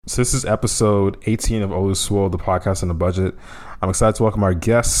So this is episode 18 of Olu Swole, the podcast on the budget. I'm excited to welcome our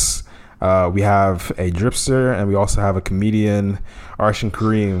guests. We have a dripster and we also have a comedian, Arshan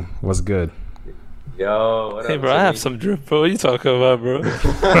Kareem. What's good? Yo, what Hey, up, bro, I Timmy? have some drip, bro. What are you talking about, bro? Bro,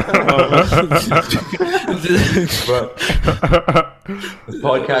 the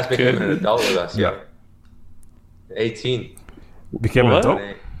podcast became an adult with us. Yeah. 18. Became an What? adult?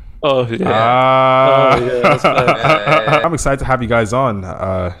 Oh, yeah. Ah. Oh, yeah, that's bad. I'm excited to have you guys on.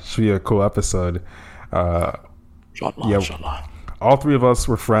 Should be a cool episode. All three of us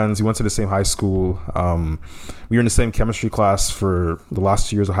were friends. We went to the same high school. We were in the same chemistry class for the last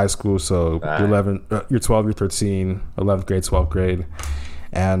 2 years of high school. So Right. you're 11, you're 12, you're 13, 11th grade, 12th grade,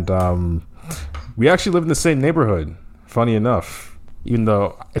 and we actually live in the same neighborhood. Funny enough, even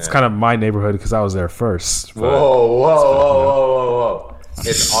though it's kind of my neighborhood because I was there first. but- Whoa.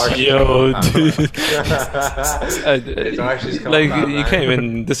 It's our Yo, dude. It's Archie's Like, compound, you man. can't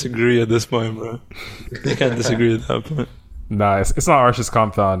even disagree at this point, bro. You can't disagree at that point. Nah, it's not Arsh's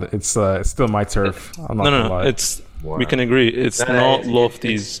compound. It's still my turf. I'm not gonna No. lie. It's, Wow. we can agree. It's No, not it's-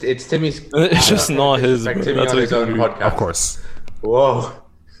 Lofty's. It's Timmy's. It's just not his, Like bro. Timmy That's on what his we own can agree. podcast. Of course. Whoa.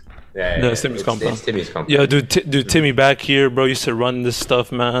 Yeah, it's Timmy's compound. It's Timmy's compound. Yo, dude, Timmy back here, bro, used to run this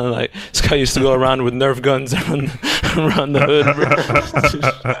stuff, man. Like, this guy used to go around with Nerf guns around the hood, bro.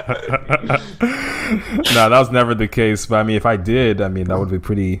 No, that was never the case. But I mean, if I did, I mean, that would be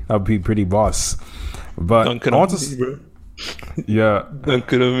pretty boss. But Duncan I want on to, me, bro. yeah,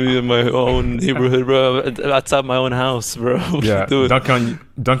 Duncan on me in my own neighborhood, bro. Outside my own house, bro. yeah, Do it. dunk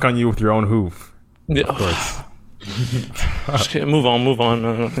on you with your own hoof. Yeah. Of course. Okay, move on.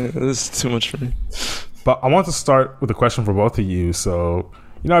 This is too much for me. But I want to start with a question for both of you. So,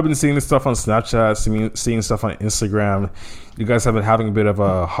 I've been seeing this stuff on Snapchat, seeing stuff on Instagram. You guys have been having a bit of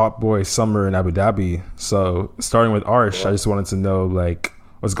a hot boy summer in Abu Dhabi. So, starting with Arsh, I just wanted to know, like,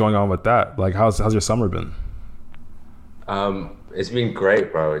 what's going on with that? Like, how's your summer been? It's been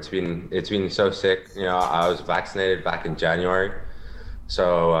great, bro. It's been so sick. I was vaccinated back in January,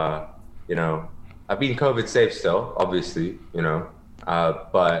 so I've been COVID safe still, obviously.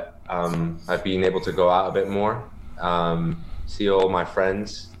 But I've been able to go out a bit more, see all my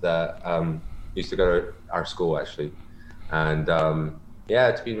friends that used to go to our school actually, and yeah,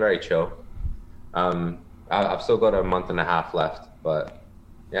 it's been very chill. I've still got a month and a half left, but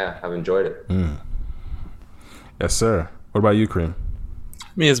yeah, I've enjoyed it. Yes, sir. What about you, Kareem? I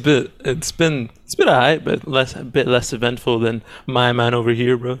mean, it's been alright, but a bit less eventful than my man over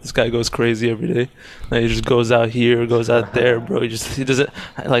here, bro. This guy goes crazy every day. Like, he just goes out here, goes out there, bro. He doesn't,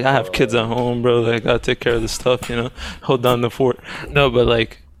 like, I have kids at home, bro. Like, I gotta take care of the stuff, hold down the fort. No, but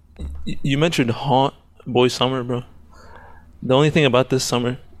like, you mentioned hot boy summer, bro. The only thing about this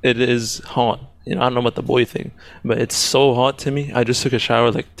summer, it is hot. I don't know about the boy thing, but it's so hot to me. I just took a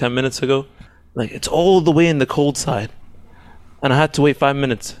shower like 10 minutes ago. Like, it's all the way in the cold side. And I had to wait 5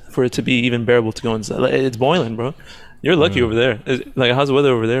 minutes for it to be even bearable to go inside. Like, it's boiling, bro. You're lucky over there. Like, how's the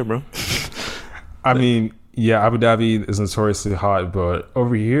weather over there, bro? I mean, yeah, Abu Dhabi is notoriously hot, but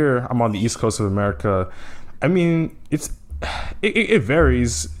over here, I'm on the east coast of America. I mean, it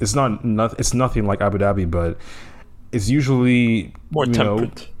varies. It's it's nothing like Abu Dhabi, but it's usually More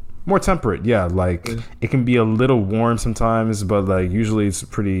temperate. More temperate, yeah. Like it can be a little warm sometimes, but like usually it's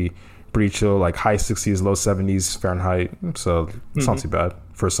pretty chill. Like high 60s, low 70s Fahrenheit. So it's not too bad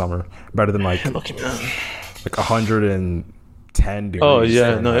for summer. Better than like Lucky man. 110 degrees. Oh, yeah. No,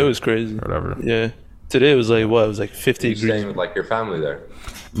 Fahrenheit it was crazy. or whatever. Yeah. Today it was like, what? It was like 50 You're degrees. staying with like your family there.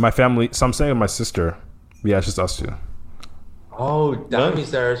 My family. So I'm staying with my sister. Yeah, it's just us two. Oh, Dami's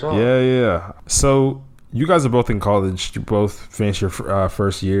there as well. Yeah. So you guys are both in college. You both finished your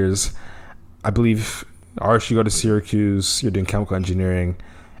first years. I believe, Arsh, you go to Syracuse. You're doing chemical engineering.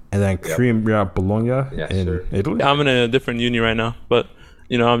 And then Kareem, you're at Bologna Yes, in sir. Italy. I'm in a different uni right now, but,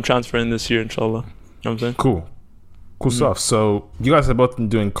 I'm transferring this year, inshallah. You know what I'm saying? Cool stuff. So you guys have both been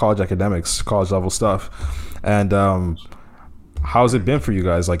doing college academics, college level stuff. And how's it been for you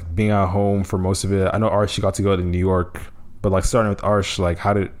guys, like being at home for most of it? I know Arsh, you got to go to New York, but like starting with Arsh, like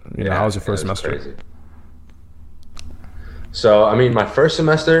how was your first it was semester? crazy. So, I mean, my first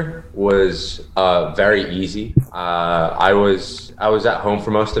semester was very easy. I was at home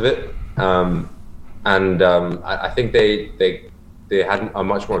for most of it, I think they had a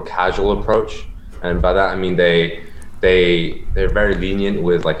much more casual approach, and by that I mean they're very lenient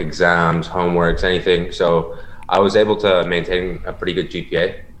with like exams, homeworks, anything. So I was able to maintain a pretty good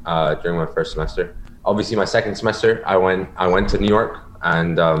GPA during my first semester. Obviously, my second semester, I went to New York,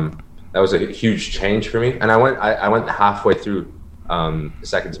 and that was a huge change for me. And I went halfway through the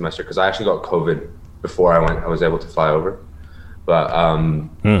second semester because I actually got COVID before I was able to fly over. But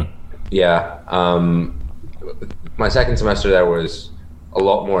yeah, my second semester there was a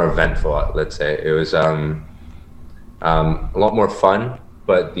lot more eventful. Let's say it was a lot more fun,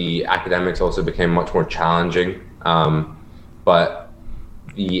 but the academics also became much more challenging. But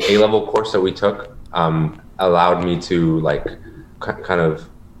the A-level course that we took allowed me to like kind of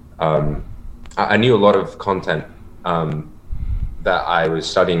I knew a lot of content that I was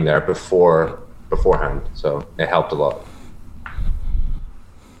studying there beforehand, so it helped a lot.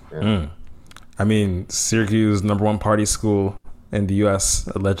 Yeah. I mean, Syracuse, #1 party school in the U.S.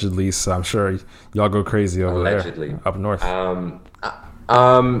 allegedly, so I'm sure y'all go crazy over there up north.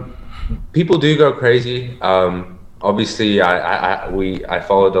 People do go crazy. Obviously, I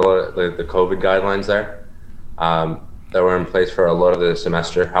followed a lot of the COVID guidelines there that were in place for a lot of the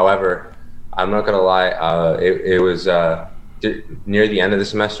semester. However, I'm not gonna lie, it was near the end of the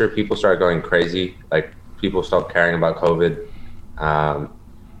semester, people started going crazy. Like people stopped caring about COVID.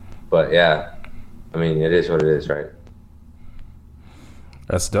 But yeah, I mean, it is what it is, right?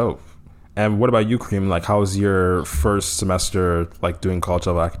 That's dope. And what about you, Kareem? Like, how was your first semester, like, doing college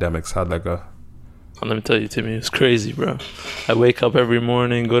level academics? How'd that go? Let me tell you, Timmy, it's crazy, bro. I wake up every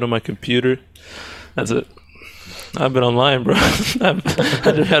morning, go to my computer. That's it. I've been online, bro. I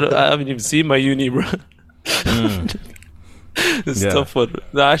haven't even seen my uni, bro. It's tough one.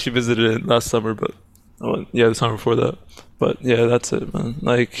 I actually visited it last summer, but the summer before that. But yeah, that's it, man.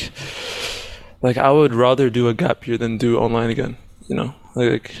 Like I would rather do a gap year than do online again. You know,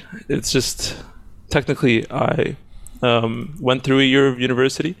 like it's just technically I went through a year of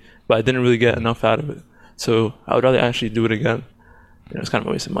university, but I didn't really get enough out of it. So I would rather actually do it again. You know, it's kind of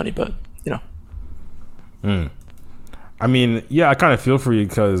a waste of money, but you know. I mean, yeah, I kind of feel for you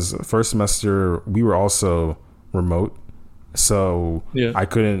because first semester we were also remote, so I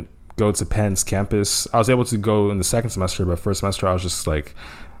couldn't go to Penn's campus. I was able to go in the second semester, but first semester I was just like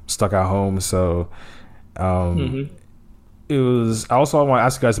stuck at home. So it was. I also want to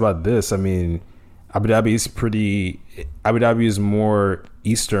ask you guys about this. I mean, Abu Dhabi is more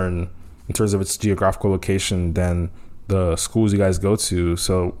eastern in terms of its geographical location than the schools you guys go to.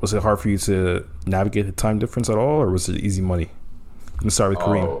 So was it hard for you to navigate the time difference at all, or was it easy money? Let me start with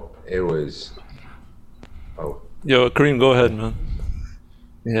Kareem. It was. Yo, Kareem, go ahead, man.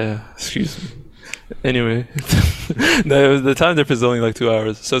 Yeah, excuse me. Anyway, the time difference is only like 2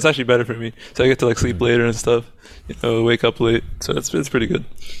 hours, so it's actually better for me. So I get to like sleep later and stuff. You know, wake up late, so it's pretty good.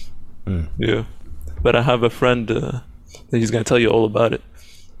 Yeah, but I have a friend that he's gonna tell you all about it.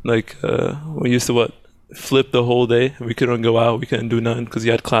 Like we used to flip the whole day. We couldn't go out. We couldn't do nothing because he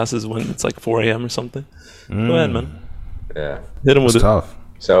had classes when it's like 4 a.m. or something. Go ahead, man. Yeah, hit him with it. Tough.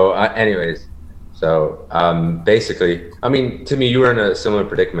 So, anyways. So basically, I mean, Timmy, you were in a similar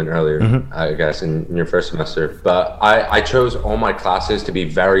predicament earlier, I guess, in your first semester. But I chose all my classes to be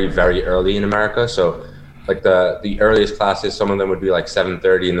very, very early in America. So like the earliest classes, some of them would be like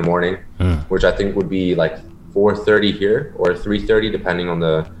 7:30 in the morning, which I think would be like 4:30 here or 3:30, depending on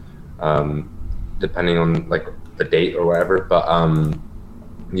like the date or whatever. But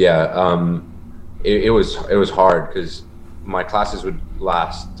it was hard because my classes would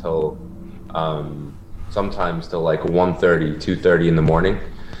last till sometimes till like 1:30, 2:30 in the morning,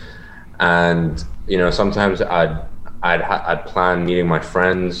 and you know sometimes I'd plan meeting my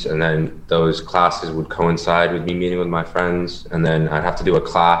friends, and then those classes would coincide with me meeting with my friends, and then I'd have to do a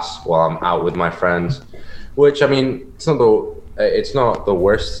class while I'm out with my friends, which I mean it's not the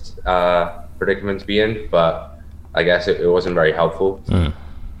worst predicament to be in, but I guess it wasn't very helpful.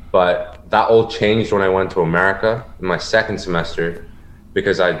 But that all changed when I went to America in my second semester,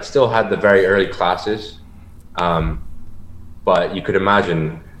 because I still had the very early classes, but you could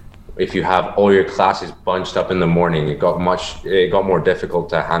imagine if you have all your classes bunched up in the morning, it got more difficult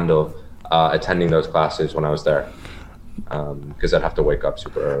to handle attending those classes when I was there, because I'd have to wake up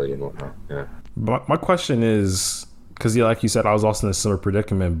super early and whatnot. Yeah. My question is, because like you said, I was also in a similar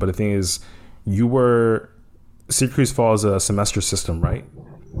predicament, but the thing is, Syracuse follows a semester system, right?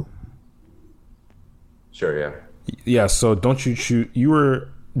 Sure, yeah. Yeah, so don't you choose? You were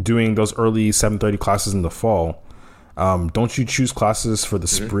doing those early 7:30 classes in the fall. Don't you choose classes for the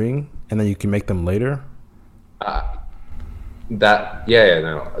spring, and then you can make them later? I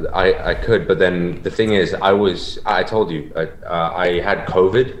could, but then the thing is, I told you, I had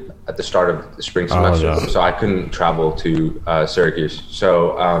COVID at the start of the spring semester, so I couldn't travel to Syracuse.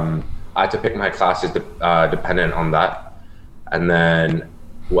 So I had to pick my classes dependent on that, and then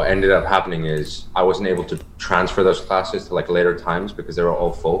what ended up happening is I wasn't able to transfer those classes to like later times because they were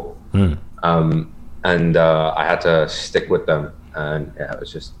all full. And I had to stick with them, and yeah,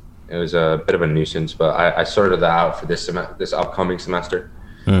 It was a bit of a nuisance, but I sorted that out for this upcoming semester.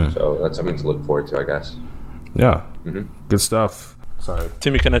 So that's something to look forward to, I guess. Yeah, good stuff. Sorry,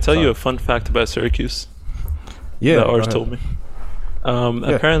 Timmy, can I tell you a fun fact about Syracuse? Yeah, That Ars told me.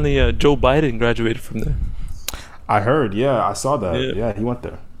 Apparently, Joe Biden graduated from there. I heard. Yeah, I saw that. Yeah. Yeah, he went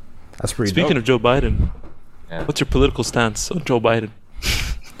there. That's pretty. Speaking of Joe Biden, what's your political stance on Joe Biden?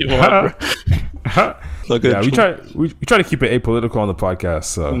 You want, bro? Look at we try to keep it apolitical on the podcast,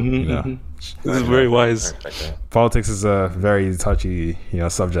 so you know. This is very wise. Politics is a very touchy,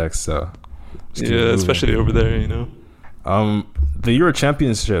 subject. So just keep it moving. Especially over there, you know. The Euro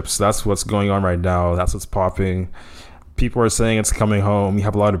Championships. That's what's going on right now. That's what's popping. People are saying it's coming home. You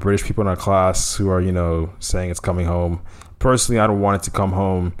have a lot of British people in our class who are, saying it's coming home. Personally, I don't want it to come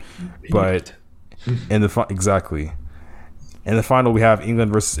home, but in the exactly. In the final, we have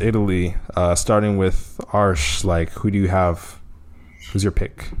England versus Italy. Starting with Arsh, who do you have? Who's your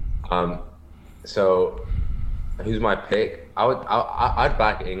pick? So, who's my pick? I'd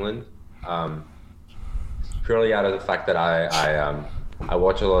back England, purely out of the fact that I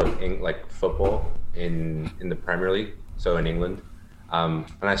watch a lot of football in the Premier League, so in England, and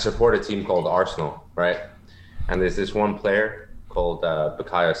I support a team called Arsenal, right? And there's this one player called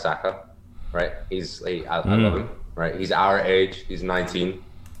Bukayo Saka, right? I love him. Right, he's our age. He's 19,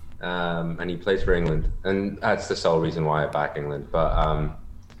 and he plays for England, and that's the sole reason why I back England. But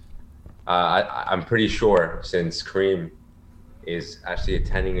I'm pretty sure since Kareem is actually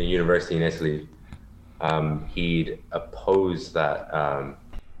attending a university in Italy, he'd oppose that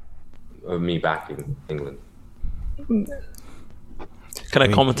of me backing England. Can I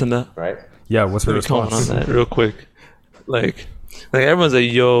comment on that? Right? Yeah. What's the response? Comment on that real quick. Like everyone's like,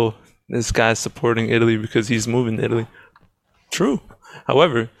 "Yo, this guy's supporting Italy because he's moving to Italy." True.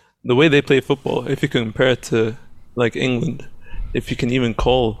 However, the way they play football, if you compare it to England, if you can even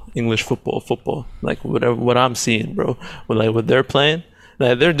call English football, what I'm seeing, bro, what they're playing,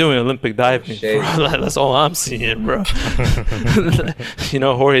 they're doing Olympic diving. Bro. That's all I'm seeing, bro.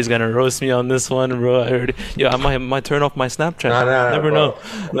 Jorge's gonna roast me on this one, bro. I heard. Yeah, I might turn off my Snapchat. No, Never know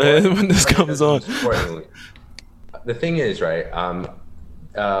when this comes on. The thing is, right?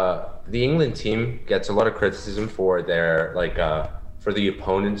 The England team gets a lot of criticism for their for the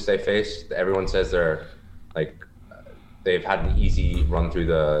opponents they face. Everyone says they've had an easy run through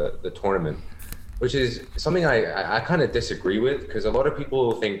the tournament, which is something I kind of disagree with, because a lot of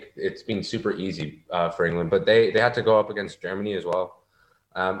people think it's been super easy for England, but they had to go up against Germany as well,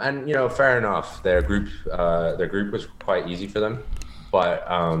 and fair enough, their group was quite easy for them, but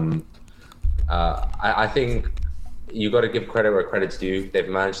I think you got to give credit where credit's due. They've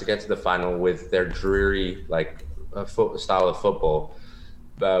managed to get to the final with their dreary style of football,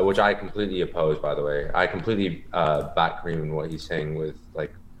 which I completely oppose. By the way, I completely back Kareem in what he's saying with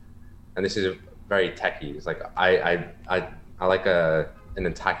and this is very techie. It's I like an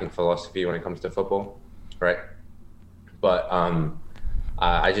attacking philosophy when it comes to football, right? But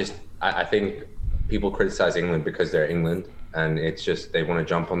I think people criticize England because they're England, and it's just they want to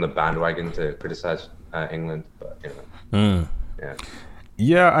jump on the bandwagon to criticize England, but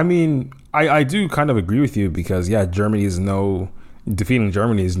yeah. I mean, I do kind of agree with you, because defeating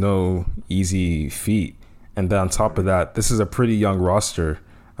Germany is no easy feat, and then on top of that, this is a pretty young roster.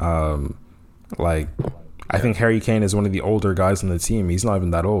 I think Harry Kane is one of the older guys on the team. He's not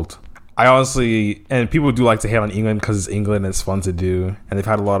even that old. I honestly, and people do like to hate on England because it's England and it's fun to do, and they've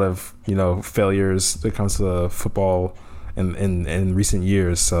had a lot of failures when it comes to football in recent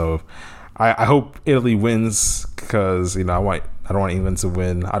years. So I hope Italy wins, because I don't want England to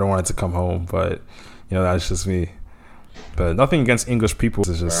win. I don't want it to come home, but that's just me. But nothing against English people.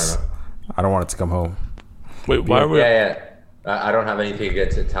 It's just I don't want it to come home. Wait, why were? Yeah. I don't have anything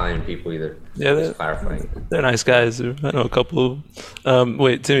against Italian people either. Yeah, just clarifying. They're nice guys. I know a couple of them.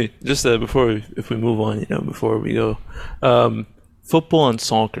 Wait, Timmy, just if we move on, before we go, football and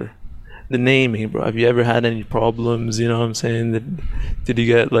soccer. The naming, bro. Have you ever had any problems? You know what I'm saying? Did you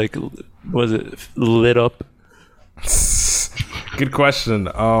get was it lit up? Good question.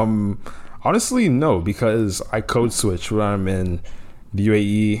 Honestly, no, because I code switch when I'm in the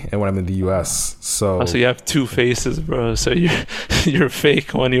UAE and when I'm in the US. So you have two faces, bro. So you're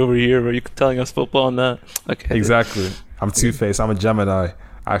fake one over here, bro. You're telling us football on that. Okay. Exactly. I'm two-faced. I'm a Gemini.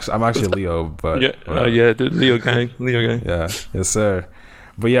 I'm actually a Leo, but the Leo gang. Yeah, yes, sir.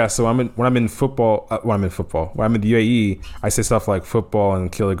 But yeah, so when I'm in the UAE, I say stuff like football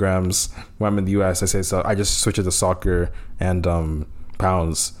and kilograms. When I'm in the US, I just switch it to soccer and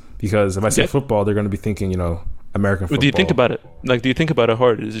pounds, because if I say football, they're going to be thinking, American football. Do you think about it? Do you think about it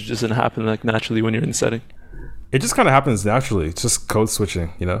hard? It just doesn't happen naturally when you're in the setting? It just kind of happens naturally. It's just code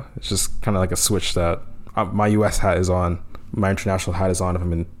switching, you know. It's just kind of like a switch that my U.S. hat is on, my international hat is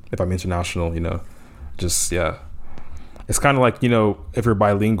on if I'm international, you know. Just yeah, it's kind of like, you know, if you're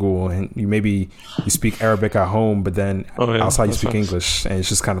bilingual and you speak Arabic at home, but then outside you speak English, and it's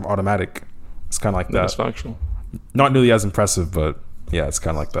just kind of automatic. It's kind of like that. That's factual. Not nearly as impressive, but yeah, it's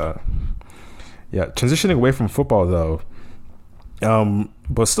kind of like that. Yeah, transitioning away from football though,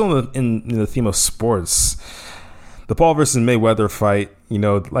 but still in the theme of sports. The Paul versus Mayweather fight, you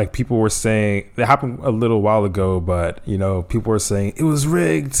know, like people were saying, it happened a little while ago, but, you know, people were saying it was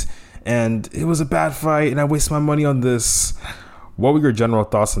rigged and it was a bad fight and I wasted my money on this. What were your general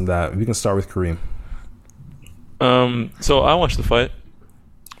thoughts on that? We can start with Kareem. So I watched the fight.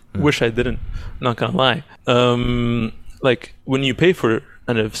 Wish I didn't, not gonna lie. Like when you pay for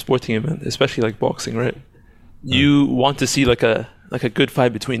a sporting event, especially like boxing, right? You want to see like a good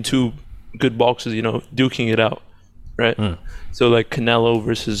fight between two good boxers, you know, duking it out. Right, so like Canelo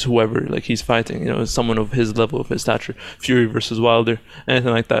versus whoever like he's fighting, you know, someone of his level, of his stature. Fury versus Wilder,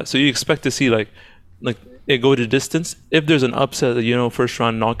 anything like that. So you expect to see like it go to distance. If there's an upset, you know, first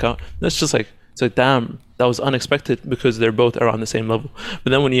round knockout, that's just like, it's like, damn, that was unexpected because they're both around the same level.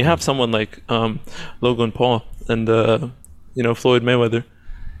 But then when you have someone like Logan Paul and you know, Floyd Mayweather,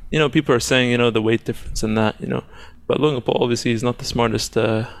 you know, people are saying, you know, the weight difference and that, you know, but Logan Paul obviously is not the smartest.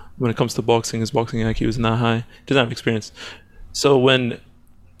 When it comes to boxing, his boxing IQ is not high. He doesn't have experience. So when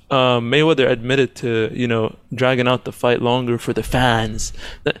Mayweather admitted to, you know, dragging out the fight longer for the fans,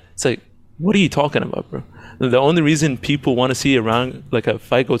 it's like, what are you talking about, bro? The only reason people want to see like a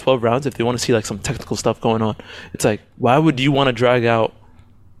fight go 12 rounds if they want to see like some technical stuff going on. It's like, why would you want to drag out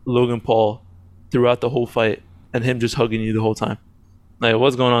Logan Paul throughout the whole fight and him just hugging you the whole time? Like,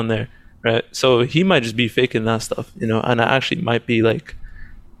 what's going on there, right? So he might just be faking that stuff, you know, and it actually might be like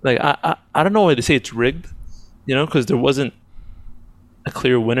I don't know why they say it's rigged, you know, because there wasn't a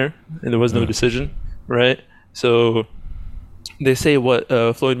clear winner and there was no decision, right? So they say Floyd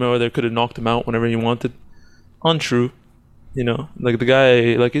Mayweather could have knocked him out whenever he wanted. Untrue, you know, like the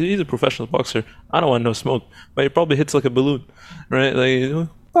guy, like he's a professional boxer. I don't want no smoke, but he probably hits like a balloon, right? Like, you know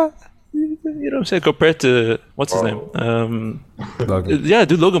what I'm saying, compared to what's his name? Logan. Yeah,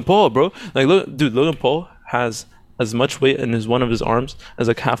 dude, Logan Paul, bro. Like, Logan Paul has as much weight in one of his arms as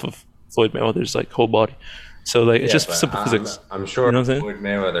like half of Floyd Mayweather's like whole body. So like it's just simple physics. I'm sure, you know, Floyd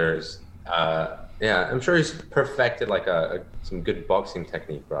Mayweather's I'm sure he's perfected like some good boxing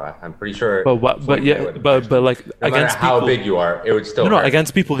technique, bro. I'm pretty sure. But like no against how people, big you are, it would still no hurt.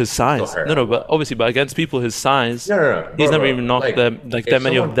 Against people his size. No, but obviously, but against people his size, no. He's never even knocked them like that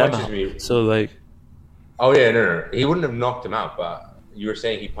many of them out. So like, oh yeah, no, he wouldn't have knocked him out. But you were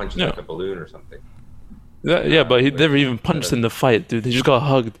saying he punched like a balloon or something. Yeah, but he never even punched in the fight, dude. He just got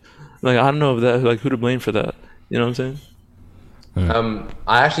hugged. Like, I don't know if that, like, who to blame for that. You know what I'm saying?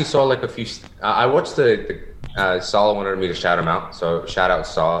 I actually saw like a few. I watched the Salah wanted me to shout him out, so shout out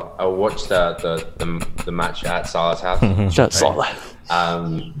Salah. I watched the match at Salah's house. Shout Salah.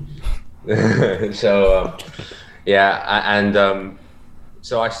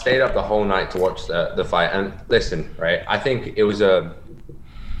 So I stayed up the whole night to watch the fight. And listen, right? I think it was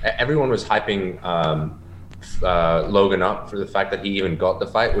everyone was hyping Logan up for the fact that he even got the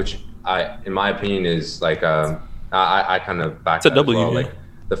fight, which in my opinion is like I kind of back. It's a W. Well. Like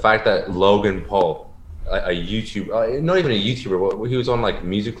the fact that Logan Paul, a YouTuber, not even a YouTuber, but he was on like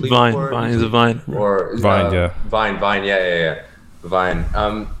Musical.ly. Vine, he's a Vine. Or Vine, yeah. Vine, yeah. Vine.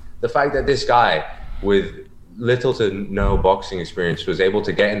 The fact that this guy with little to no boxing experience was able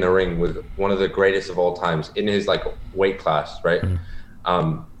to get in the ring with one of the greatest of all times in his like weight class, right?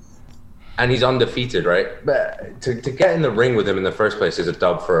 And he's undefeated, right? But to get in the ring with him in the first place is a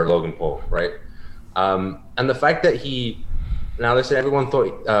dub for Logan Paul, right? And the fact that now listen, everyone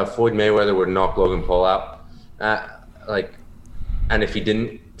thought Floyd Mayweather would knock Logan Paul out, and if he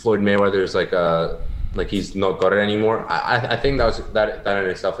didn't, Floyd Mayweather is like he's not got it anymore. I think that in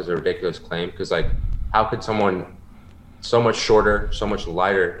itself is a ridiculous claim, because like how could someone so much shorter, so much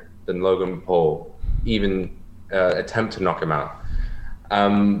lighter than Logan Paul even attempt to knock him out?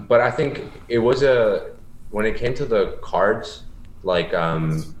 But I think it was when it came to the cards, like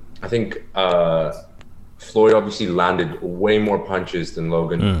I think Floyd obviously landed way more punches than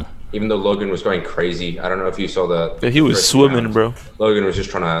Logan, even though Logan was going crazy. I don't know if you saw he was swimming, rounds. Bro. Logan was just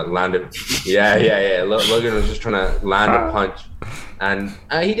trying to land it. Yeah. Logan was just trying to land a punch, and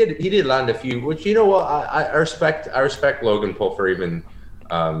he did land a few. Which, you know what, I respect Logan Paul for even.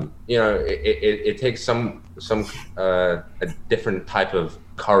 You know, it takes a different type of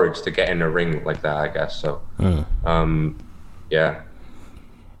courage to get in a ring like that, I guess. So, yeah.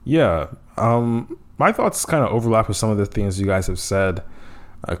 Yeah. my thoughts kind of overlap with some of the things you guys have said.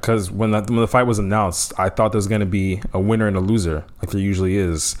 Because when the fight was announced, I thought there was going to be a winner and a loser, like there usually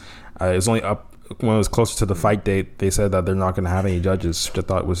is. It was only up when it was closer to the fight date. They said that they're not going to have any judges, which I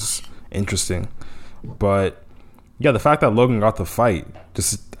thought was interesting. But yeah, the fact that Logan got the fight,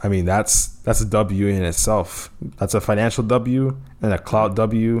 that's a W in itself. That's a financial W and a clout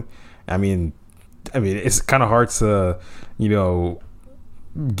W. I mean, it's kind of hard to,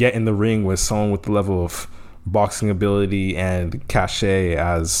 get in the ring with someone with the level of boxing ability and cachet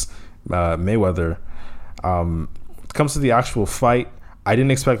as Mayweather. It comes to the actual fight, I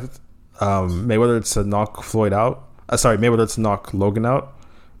didn't expect Mayweather to knock Floyd out. Mayweather to knock Logan out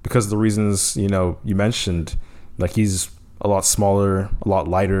because of the reasons you mentioned. Like, he's a lot smaller, a lot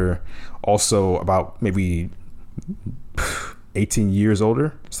lighter, also about maybe 18 years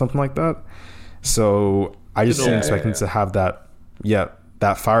older, something like that. So I just didn't expect him to have that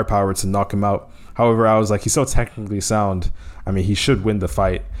firepower to knock him out. However, I was like, he's so technically sound. I mean, he should win the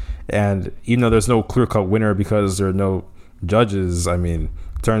fight. And even though there's no clear-cut winner because there are no judges, I mean,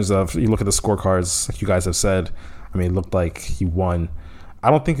 in terms of, you look at the scorecards, like you guys have said, I mean, it looked like he won. I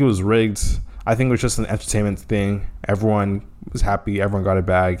don't think it was rigged. I think it was just an entertainment thing. Everyone was happy. Everyone got a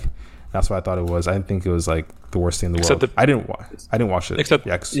bag. That's what I thought it was. I didn't think it was like the worst thing in the world. I didn't watch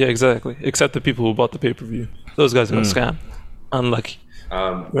it. Yeah, exactly. Except the people who bought the pay-per-view. Those guys got scammed. Unlucky.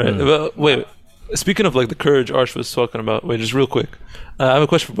 Right. Well, wait. Speaking of like the courage Arsh was talking about, wait, just real quick. I have a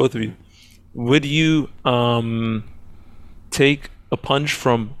question for both of you. Would you take a punch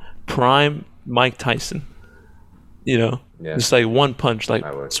from prime Mike Tyson? Just like one punch, like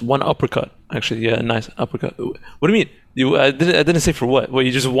it's one uppercut. Actually, yeah, nice uppercut. What do you mean? I didn't say for what. Well,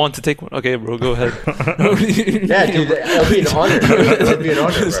 you just want to take one. Okay, bro, go ahead. Yeah, dude, that'll be an honor. That'll be an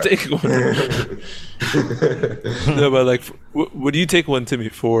honor. Just take one. No, but like, would you take one, Timmy,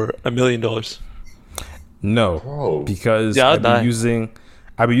 for $1 million? No, because I'd be using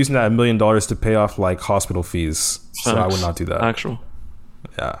that $1 million to pay off like hospital fees. So I would not do that. Actual.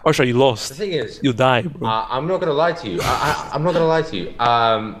 Yeah. Or you lost. The thing is, you'll die, bro. I'm not gonna lie to you. I'm not gonna lie to you.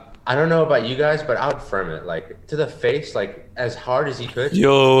 I don't know about you guys, but I would firm it like to the face, like as hard as he could.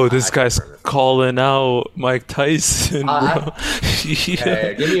 Yo, this guy's calling out Mike Tyson, bro.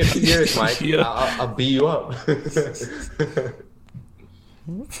 Hey, give me a few years, Mike. Yeah. I'll beat you up.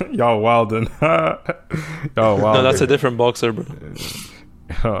 Y'all wildin'. Y'all wildin'. No, that's a different boxer, bro.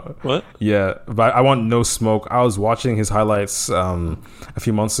 What? Yeah, but I want no smoke. I was watching his highlights a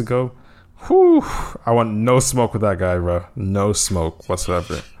few months ago. Whew, I want no smoke with that guy, bro. No smoke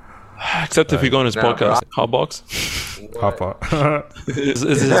whatsoever. Except if you go on his podcast, Hotbox. Hotbox. It's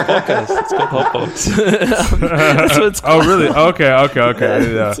his podcast. It's called Hotbox. That's what it's called. Oh, really? Okay. I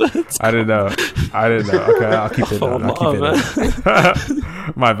didn't know. Okay, I'll keep it down.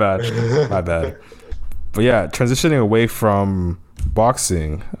 My bad. But yeah, transitioning away from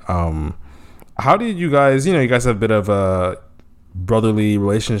boxing, how did you guys, you guys have a bit of a brotherly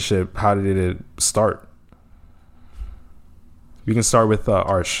relationship. How did it start? We can start with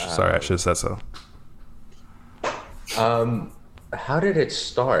Arsh. Sorry, I should have said so. How did it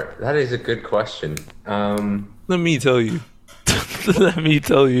start? That is a good question. Let me tell you. Let me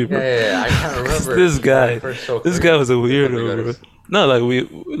tell you, bro. Yeah, I can't remember. This guy was a weirdo, bro. No, like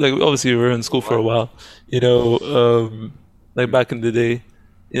obviously we were in school for a while, like back in the day,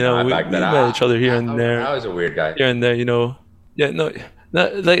 we met each other here and there. I was a weird guy. Here and there, it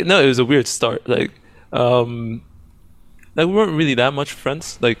was a weird start. Like we weren't really that much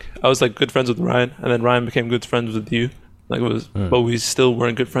friends. Like I was like good friends with Ryan, and then Ryan became good friends with you. But we still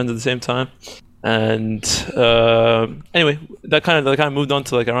weren't good friends at the same time. And anyway, that kind of moved on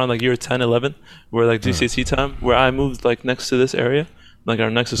to like around like year 10, 11, where like GCSE time, where I moved like next to this area, like our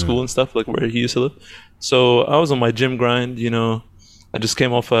next to school and stuff, like where he used to live. So I was on my gym grind, I just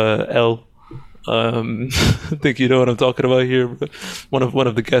came off a L. I think you know what I'm talking about here. One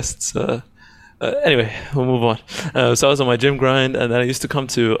of the guests. Anyway, we'll move on. So I was on my gym grind, and then I used to come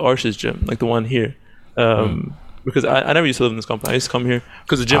to Arsh's gym, like the one here. Because I never used to live in this compound. I used to come here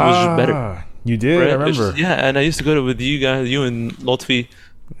because the gym was just better. You did, right? I remember. And I used to go to with you guys, you and Lotfi.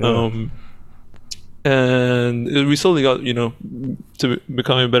 Yeah. And we slowly got, to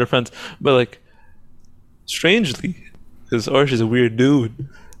becoming better friends. But like, strangely, because Arsh is a weird dude,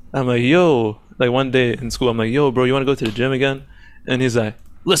 I'm like, yo, like one day in school, I'm like, yo, bro, you want to go to the gym again? And he's like,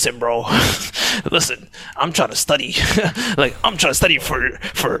 listen, bro, listen, I'm trying to study, like I'm trying to study for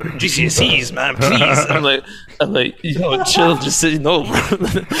GCSEs, man. Please, I'm like, yo, chill, just say no, bro.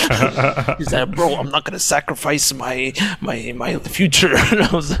 He's like, bro, I'm not gonna sacrifice my future. And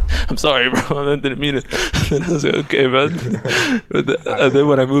I'm sorry, bro, I didn't mean it. And I was like, okay, man. And then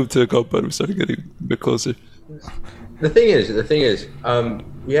when I moved to compound, we started getting a bit closer. The thing is,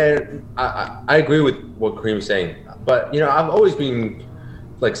 yeah, I agree with what Kareem's saying, but I've always been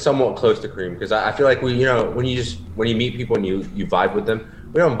like somewhat close to Kareem because I feel like when you meet people and you vibe with them,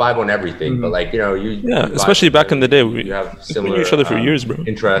 we don't vibe on everything, but like you especially back in the day, you have similar knew each other for years, bro.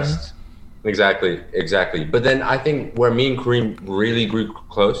 Interests. Exactly. But then I think where me and Kareem really grew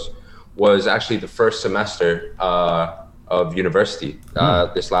close was actually the first semester of university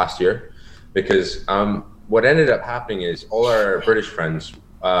this last year, because what ended up happening is all our British friends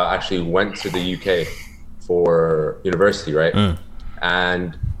actually went to the UK for university, right?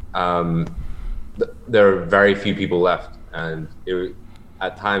 And there are very few people left, and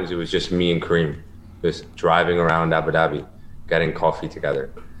at times it was just me and Kareem just driving around Abu Dhabi, getting coffee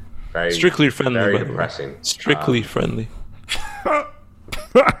together. Very strictly friendly, very depressing. Strictly friendly.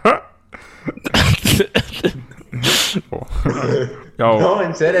 No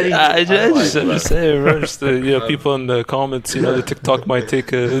one said anything. I'm just saying, bro. Just people in the comments, the TikTok might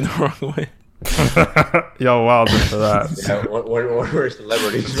take it the wrong way. Yo, wild for that. Yeah, one we're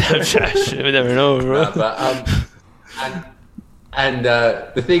celebrities. We never know, bro.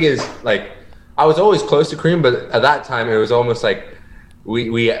 The thing is, like, I was always close to Kareem, but at that time it was almost like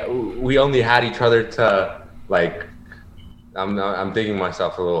we only had each other to like. I'm digging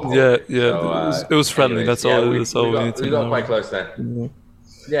myself a little hole. Yeah. So, it was friendly. Anyways, that's all. That's all we need to know. We got quite close then.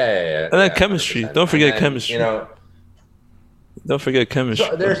 Yeah. And then chemistry. 100%. Don't forget chemistry. Don't forget chemistry.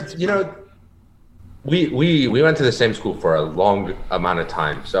 So there's, we went to the same school for a long amount of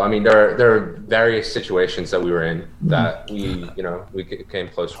time. So I mean, there are various situations that we were in that we came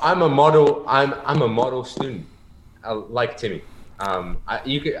close. I'm a model student, like Timmy. I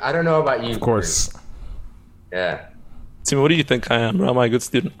don't know about you. Of course. Yeah. Timmy, what do you think I am? Am I a good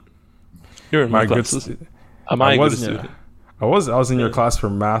student? You're in my classes. Am I a good student? I was in your class for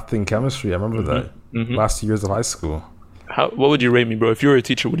math and chemistry. I remember that. Last 2 years of high school. What would you rate me, bro? If you were a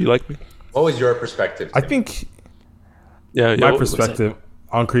teacher, would you like me? What was your perspective? I think my perspective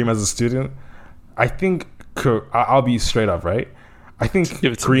on Kareem as a student, I think I'll be straight up, right? I think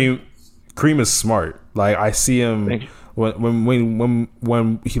Kareem is smart. Like I see him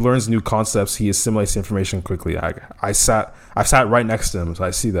when he learns new concepts, he assimilates information quickly. I've sat right next to him, so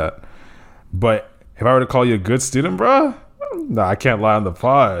I see that. But if I were to call you a good student, bro, no, I can't lie on the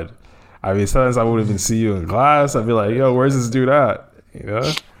pod. I mean, sometimes I wouldn't even see you in class. I'd be like, yo, where's this dude at?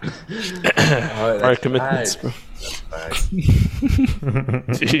 Our commitments, bro.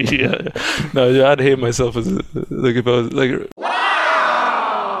 Yeah. No, I'd hate myself if I was like, you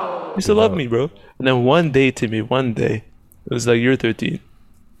used to love me, bro. And then one day, it was like, you're 13.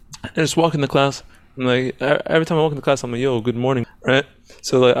 I just walk in the class. I'm like, every time I walk in the class, I'm like, yo, good morning, right?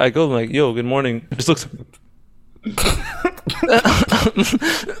 So like, I go, I'm like, yo, good morning. He just looks at me.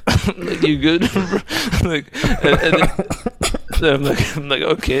 Like, you good? Like, and then I'm like,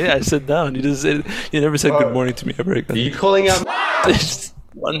 okay. I sit down. You never said good morning to me ever again. Are you calling out? Just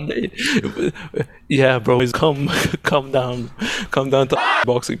one day, yeah, bro. Calm down to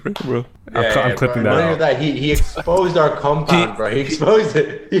boxing, bro. I'm clipping that out. He exposed our compound, bro. He exposed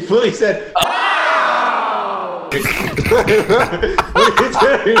it. He fully said. What are you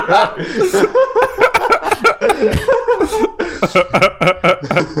doing, bro?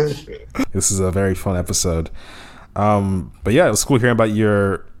 This is a very fun episode. But yeah, it was cool hearing about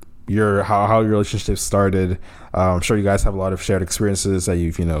your how your relationship started. I'm sure you guys have a lot of shared experiences that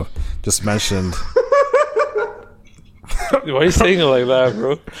you've just mentioned. Why are you saying it like that,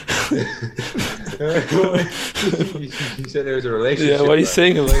 bro? You said there was a relationship. Yeah, why are you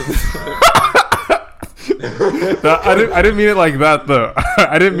saying it like that? No, I didn't mean it like that though.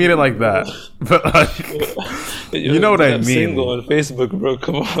 I didn't mean it like that. But like, you know what I mean. Single on Facebook, bro.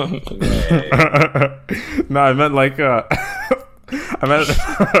 Come on. No, I meant like I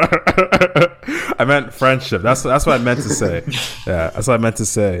meant friendship. That's what I meant to say. Yeah, that's what I meant to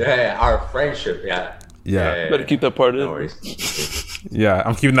say. Yeah, our friendship. Yeah. Better keep that part in. No worries. Yeah,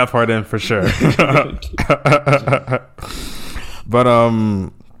 I'm keeping that part in for sure. But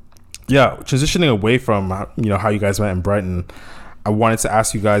yeah, transitioning away from how you guys met in Brighton, I wanted to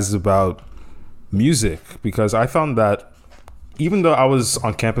ask you guys about music, because I found that even though I was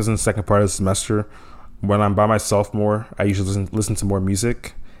on campus in the second part of the semester, when I'm by myself more, I usually listen to more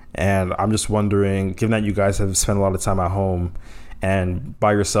music. And I'm just wondering, given that you guys have spent a lot of time at home, and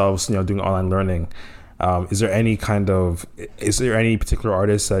by yourselves, doing online learning, is there any particular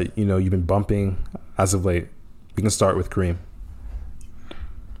artist that you've been bumping as of late? We can start with Kareem.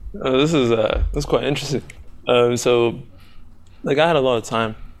 This is quite interesting. So like I had a lot of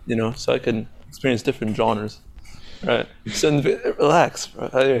time, so I could experience different genres, right? So relax, bro.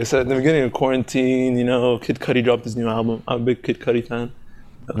 Anyway, so in the beginning of quarantine, Kid Cudi dropped his new album. I'm a big Kid Cudi fan.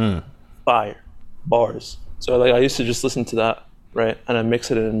 Fire, bars. So like I used to just listen to that, right? And I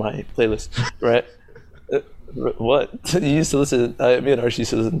mix it in my playlist, right? What? You used to listen? Me and Archie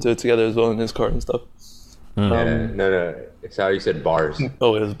used to listen to it together as well in his car and stuff. No. It's how you said bars.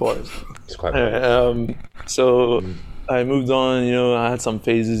 Oh, it was bars. It's quite Anyway, so I moved on. I had some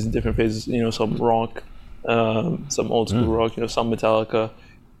different phases. Some rock, some old school rock. Some Metallica.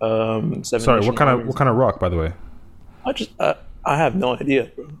 Sorry, what kind of rock, by the way? I have no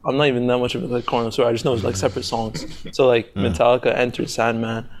idea, bro. I'm not even that much of a connoisseur. I just know it's like separate songs. So like Metallica, Enter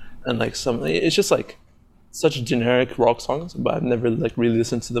Sandman, and like some. It's just like such generic rock songs, but I've never like really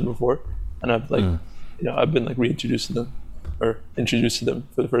listened to them before, and I've like, I've been like reintroduced to them, or introduced to them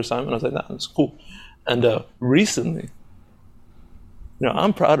for the first time, and I was like, nah, that's cool. And recently,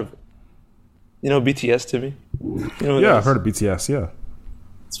 I'm proud of it. BTS, Timmy. Yeah, I've heard of BTS. Yeah,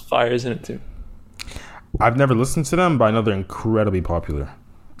 it's fire, isn't it, Tim? I've never listened to them, but I know they're incredibly popular,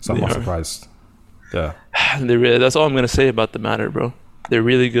 so I'm not surprised. Yeah, that's all I'm gonna say about the matter, bro. They're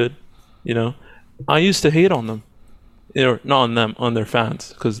really good. I used to hate on them, not on them, on their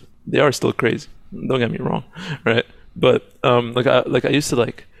fans, because they are still crazy. Don't get me wrong, right? But I used to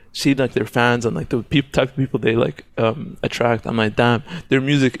like see like their fans and like the type of people they like attract. I'm like, damn, their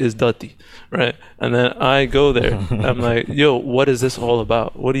music is dirty, right? And then I go there, I'm like, yo, what is this all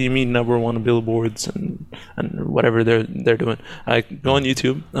about? What do you mean number one on billboards and whatever they're doing? I go on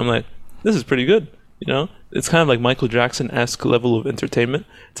YouTube, I'm like, this is pretty good, It's kind of like Michael Jackson-esque level of entertainment.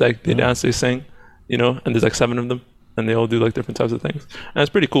 It's like they dance, they sing, and there's like 7 of them, and they all do like different types of things, and it's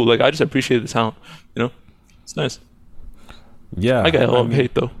pretty cool. Like I just appreciate the talent, it's nice. Yeah, I get a lot of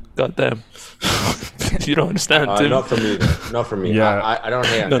hate though. God damn. You don't understand, Tim. Not from me. Not from me. Yeah. I don't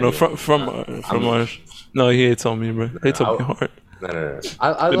hate on No, anyone. from Marsh. No, he hates on me, bro. He hates on me hard. No.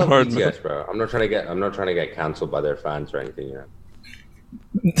 I love hard, BTS, man. bro. I'm not trying to get cancelled by their fans or anything, You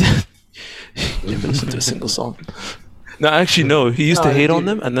haven't listened to a single song. No, actually, no. He used to hate on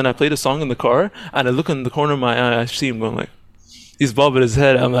them, and then I played a song in the car, and I look in the corner of my eye, I see him going like, he's bobbing his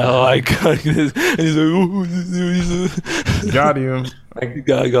head. I'm like, oh my god, and he's like, ooh. Got him. I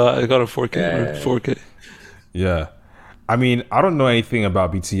got a 4K, Yeah. 4K. Yeah. I mean, I don't know anything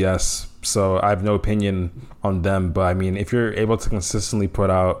about BTS, so I have no opinion on them. But I mean, if you're able to consistently put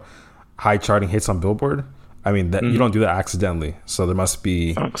out high charting hits on Billboard, I mean, that you don't do that accidentally. So there must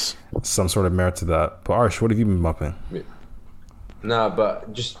be some sort of merit to that. But Arsh, what have you been bumping? No,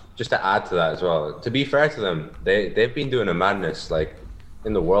 but just to add to that as well. To be fair to them, they've been doing a madness like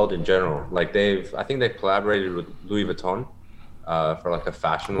in the world in general. Like I think they've collaborated with Louis Vuitton for like a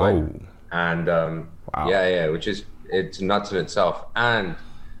fashion line, and Wow. yeah, which is it's nuts in itself. And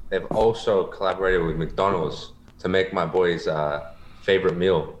they've also collaborated with McDonald's to make my boys' favorite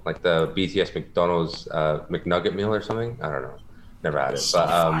meal, like the BTS McDonald's McNugget meal or something. I don't know, never had it,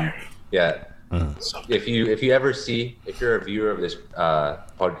 but yeah. If you're a viewer of this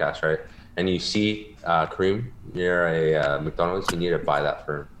podcast, right, and you see Kareem near a McDonald's, you need to buy that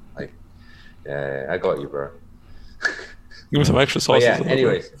for him. Like, yeah, I got you, bro. Give me some extra sauces. Yeah.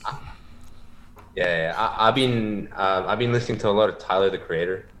 Anyways, I've been listening to a lot of Tyler the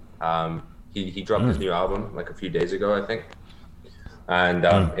Creator. He dropped his new album like a few days ago, I think, and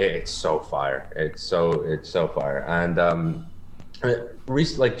it's so fire. It's so fire. And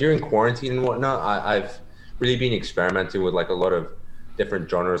like during quarantine and whatnot, I've really been experimenting with like a lot of different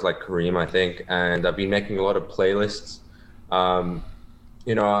genres, like Kareem, I think, and I've been making a lot of playlists. I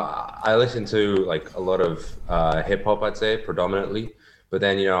listen to like a lot of hip hop, I'd say predominantly, but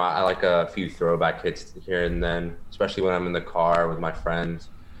then I like a few throwback hits here and then, especially when I'm in the car with my friends.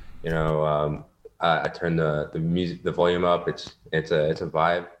 I turn the volume up. It's a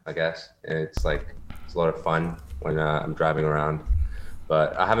vibe, I guess. It's a lot of fun when I'm driving around.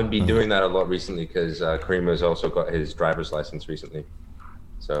 But I haven't been doing that a lot recently because Kareem has also got his driver's license recently,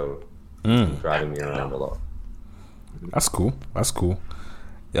 so he's been driving me around a lot. That's cool.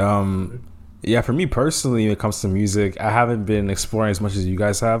 Yeah, for me personally, when it comes to music, I haven't been exploring as much as you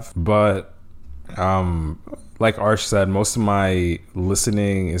guys have, but like Arsh said, most of my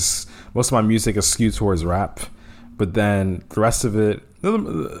music is skewed towards rap, but then the rest of it,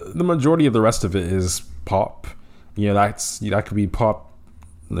 the majority of the rest of it is pop. That could be pop,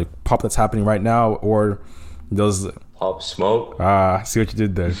 like pop that's happening right now, or those Pop Smoke. Ah, see what you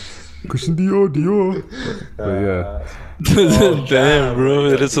did there. Christian Dior. But yeah. Damn, bro,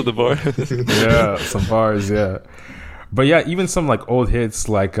 it is at the bar. Yeah, some bars, yeah. But yeah, even some like old hits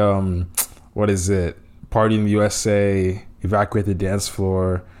like what is it? Party in the USA, Evacuate the Dance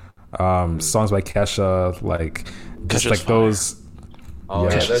Floor, songs by Kesha, like just Kesha's like fire. those. Oh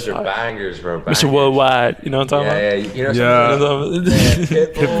yeah, Yeah. those are bangers, bro. Bangers. Mr. Worldwide, you know what I'm talking Yeah, about? you know. Yeah.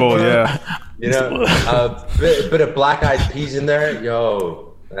 Pitbull, Pitbull, bro. yeah. You know, bit of Black Eyed Peas in there,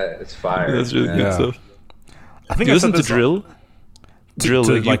 yo. It's fire. That's really man. good Yeah. stuff. I think Do you I listen said to this- drill? Drill,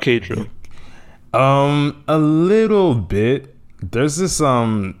 to, like like- UK drill. A little bit. There's this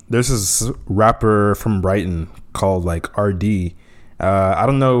rapper from Brighton called like RD. I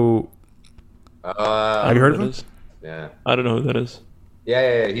don't know. Have you heard of him? Yeah. I don't know who that is.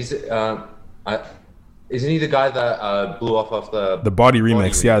 Yeah. He's isn't he the guy that blew off the The Body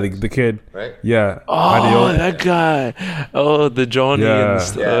remix. Yeah, the kid. right? Yeah. Oh, Adiola. that guy. Oh, the Johnny Yeah. and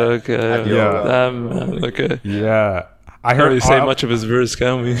stuff. Yeah. Okay. Adiola. That man. Okay. Yeah. I Can't heard really say much of his verse,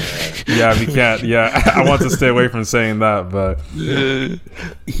 can we? Yeah, we can't. Yeah, I want to stay away from saying that, but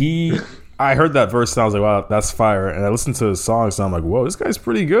I heard that verse and I was like, wow, that's fire. And I listened to his songs and I'm like, whoa, this guy's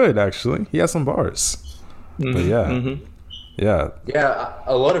pretty good, actually. He has some bars. But yeah. Yeah. Yeah,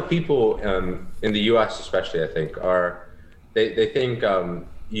 a lot of people in the US especially, I think, they think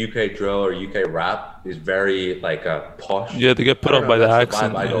UK drill or UK rap is very like posh. Yeah, they get put I don't off by know, the that's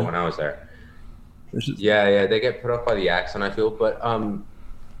accent. vibe I got Yeah. when I was there. It's just- Yeah, they get put off by the accent, I feel. But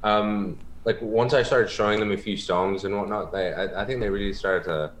like once I started showing them a few songs and whatnot, I think they really started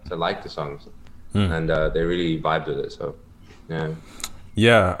to like the songs, and they really vibed with it. So, yeah.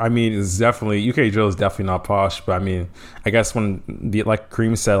 Yeah, I mean, it's definitely UK drill is definitely not posh, but I mean, I guess when like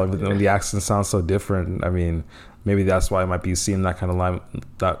Cream said, like when the accent sounds so different, I mean, maybe that's why it might be seen that kind of line,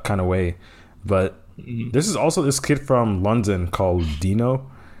 that kind of way. But this is also this kid from London called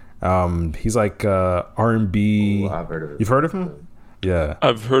Dino. He's like R&B. Ooh, I've heard of it. You've heard of him? Yeah,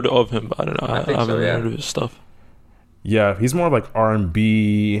 I've heard of him, but I don't know. I think so, haven't yeah. heard of his stuff. yeah. He's more like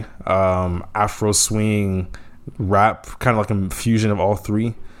R&B, Afro swing, rap, kind of like a fusion of all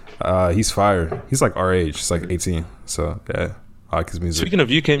three. He's fire. He's like our age. He's like 18. So yeah, I like his music. Speaking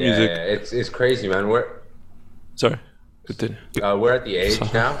of UK Yeah, music, it's crazy, man. sorry, continue. We're at the age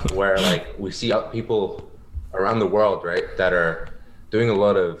now where like we see people around the world, right, that are doing a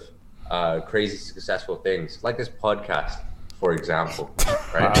lot of crazy successful things, like this podcast, for example,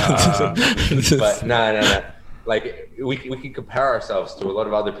 right? But no. Like we can compare ourselves to a lot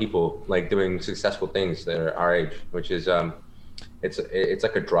of other people like doing successful things that are our age, which is it's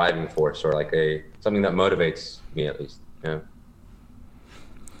like a driving force or like something that motivates me at least. Yeah.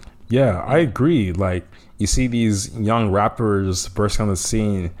 Yeah, I agree. Like you see these young rappers bursting on the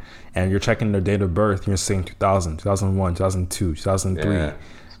scene and you're checking their date of birth and you're saying 2000, 2001, 2002, 2003. Yeah,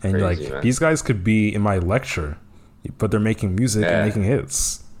 and you're crazy, like, man. these guys could be in my lecture, but they're making music Yeah. and making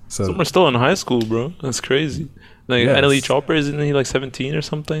hits. So Some are still in high school, bro. That's crazy. Like Yes. NLE Chopper, isn't he like 17 or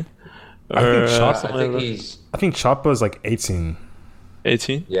something? Or, I think Chopper- something I think like that. he's 18.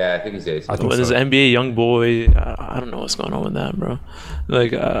 18. I think he's 18. I think When there's so. NBA young boy, I don't know what's going on with that, bro.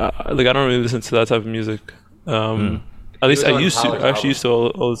 Like I don't really listen to that type of music. At least was I on used to. College I actually used to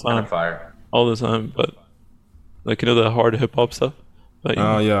all the kind time, of fire. all the time. But like the hard hip hop stuff. But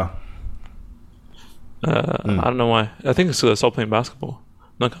Oh yeah. I don't know why. I think it's because I stopped playing basketball.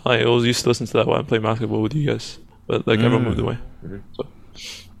 Not gonna lie, I always used to listen to that while I'm playing basketball with you guys. But like everyone moved away. So,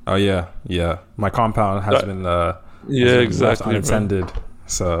 Oh yeah. My compound has been yeah, left exactly, bro. unattended.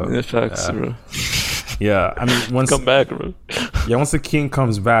 So Yeah, facts, yeah. bro. Yeah, I mean once Come back, bro. once the king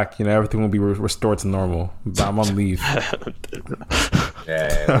comes back, everything will be restored to normal. But I'm on leave.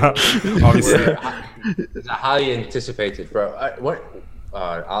 Yeah. Obviously. It's a highly anticipated, bro.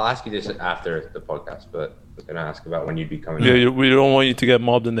 I'll ask you this after the podcast, but I'm gonna ask about when you'd be coming. Yeah, we don't want you to get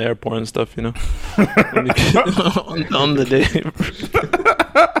mobbed in the airport and stuff, When you get- on the day.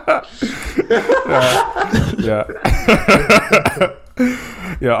 Yeah.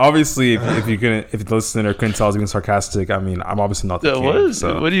 Yeah, obviously, if the listener couldn't tell I was being sarcastic, I mean, I'm obviously not the Yeah, king. what?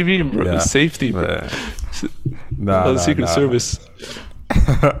 So, What do you mean, bro? yeah. Safety, bro. nah, Secret Service.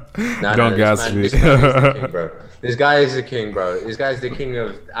 Don't gas me. This guy is the king, bro. This guy is the king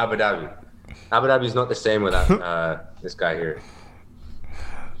of Abu Dhabi. Abu Dhabi is not the same without this guy here.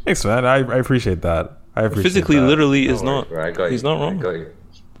 Thanks, man. I appreciate that. I appreciate Physically, that. literally, Don't is worry, not. bro. I got you. He's not I wrong. got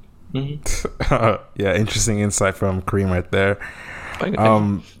you. Yeah, interesting insight from Kareem right there. Bang,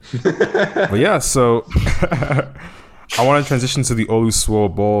 But yeah, so I want to transition to the Olu Swole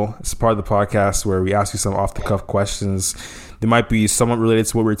Bowl. It's part of the podcast where we ask you some off the cuff questions. They might be somewhat related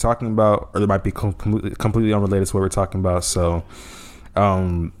to what we're talking about, or they might be completely unrelated to what we're talking about. So,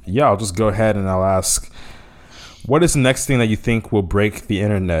 yeah, I'll just go ahead and I'll ask, what is the next thing that you think will break the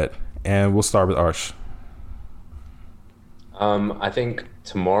internet? And we'll start with Arsh. I think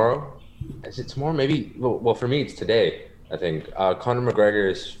tomorrow. Is it tomorrow? Maybe. Well, for me, it's today. I think Conor McGregor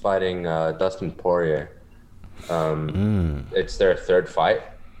is fighting Dustin Poirier. It's their third fight.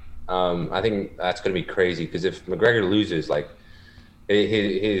 I think that's going to be crazy because if McGregor loses, like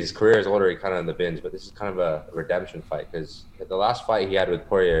his career is already kind of in the bins, but this is kind of a redemption fight because the last fight he had with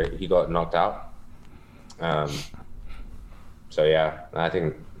Poirier, he got knocked out. So yeah, I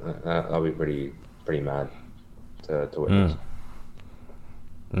think that'll be pretty mad to witness.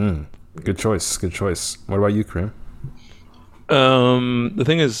 Good choice. What about you, Kareem? The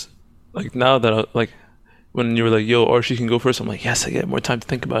thing is, like now that when you were like, "Yo, Archie can go first," I'm like, "Yes, I get more time to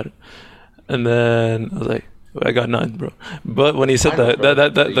think about it." And then I was like, "I got none, bro." But when he said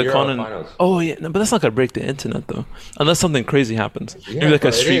the Conan, oh yeah, no, but that's not gonna break the internet though, unless something crazy happens, maybe like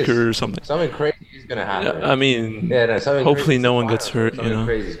a streaker or something. Something crazy is gonna happen. Yeah, I mean, hopefully no one gets hurt, you know.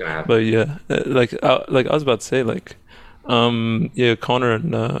 Crazy is gonna happen. But yeah, like I was about to say, like, yeah, Conor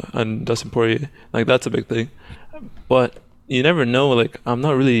and Dustin Poirier, like that's a big thing, but you never know. Like I'm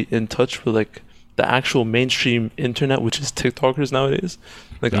not really in touch with like the actual mainstream internet, which is TikTokers nowadays.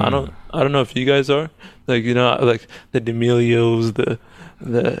 Like I don't know if you guys are, like, you know, like the D'Amelios, the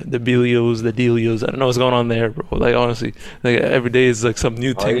Belios, the Delios. I don't know what's going on there, bro. Like honestly, like every day is like some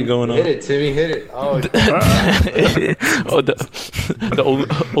new thing going on. Hit it, Timmy, hit it. Oh, the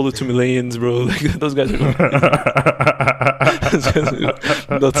Olutumilayans, bro. Like those guys are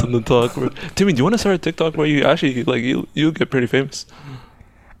nuts on the talk, bro. Timmy, do you want to start a TikTok where you actually like you get pretty famous?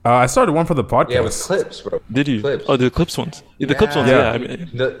 I started one for the podcast. Yeah, with clips, bro. Did you? Clips. Oh, the clips ones. Yeah, the clips ones. Yeah. I mean,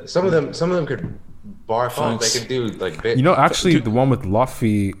 some of them could bark off. They could do like bit. You know, actually, the one with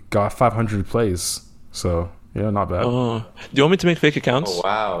Luffy got 500 plays. So yeah, not bad. Oh, do you want me to make fake accounts? Oh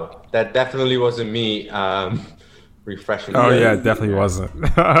wow, that definitely wasn't me. Refreshing. Oh yeah, it definitely wasn't.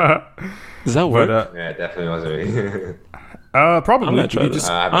 Does that work? Yeah, it definitely wasn't me. Probably. If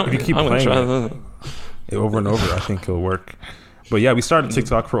you keep playing it over and over, I think it'll work. But yeah, we started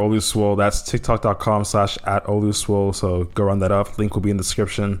TikTok for Olu Swole. That's tiktok.com/@OluSwole. So go run that up. Link will be in the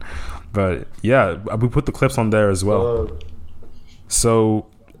description. But yeah, we put the clips on there as well. So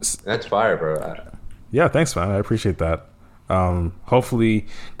that's fire, bro. Yeah, thanks, man. I appreciate that. Hopefully,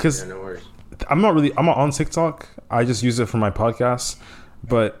 because no worries. I'm not on TikTok. I just use it for my podcast.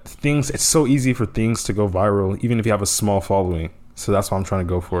 But it's so easy for things to go viral, even if you have a small following. So that's what I'm trying to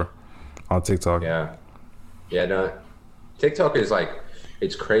go for on TikTok. Yeah, no. TikTok is like,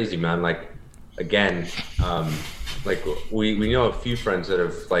 it's crazy, man. Like, again, like we know a few friends that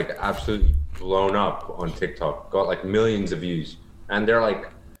have like absolutely blown up on TikTok, got like millions of views, and they're like,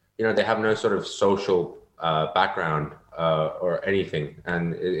 you know, they have no sort of social background or anything,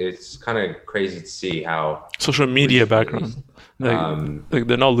 and it's kind of crazy to see how social media background. Like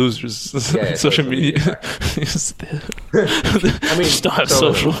they're not losers. Yeah, social media. I mean, just don't have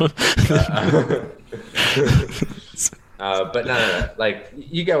social. But no, like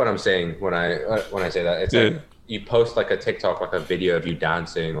you get what I'm saying when I say that. It's like you post like a TikTok, like a video of you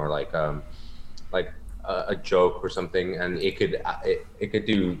dancing, or like a joke or something, and it could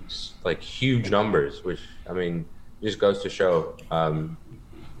do like huge numbers, which I mean just goes to show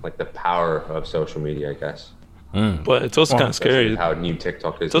like the power of social media, I guess. But it's also kind of scary. How new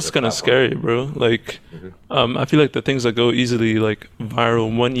TikTok is. It's also kind of scary, bro. Like, I feel like the things that go easily like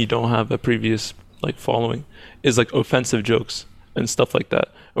viral when you don't have a previous like following is like offensive jokes and stuff like that,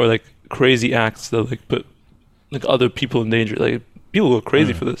 or like crazy acts that like put like other people in danger. Like people go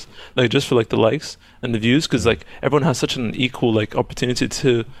crazy for this, like just for like the likes and the views, because like everyone has such an equal like opportunity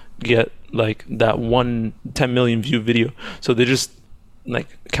to get like that 10 million view video. So they just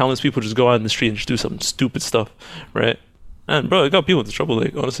like countless people just go out in the street and just do some stupid stuff, right? And bro, it got people into trouble.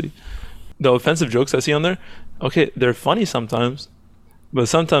 Like honestly, the offensive jokes I see on there, okay, they're funny sometimes, but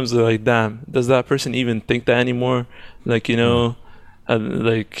sometimes they're like, damn, does that person even think that anymore? Like, you know,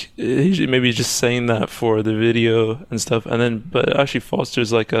 like maybe he's just saying that for the video and stuff, and then but it actually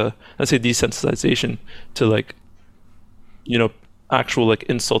fosters like a, let's say, desensitization to like, you know, actual like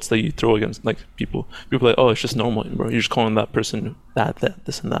insults that you throw against like people. People are like, oh, it's just normal, bro. You're just calling that person that,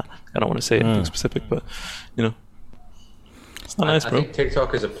 this and that. I don't want to say anything specific, but you know, it's not nice, bro. I think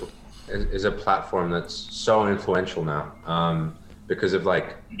TikTok is a platform that's so influential now, because of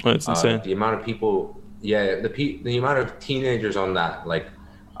like it's insane. The amount of people. Yeah, the amount of teenagers on that, like,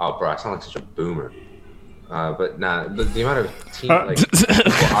 oh, bro, I sound like such a boomer. But the amount of people our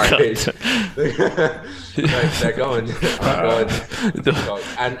age, they're going,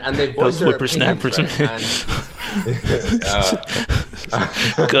 and they voice their opinions, right?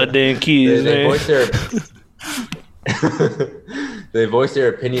 Goddamn kids, they man. voice their they voice their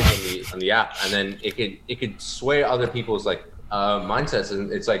opinions on the app, and then it could sway other people's mindsets, and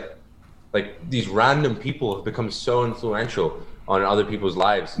it's like these random people have become so influential on other people's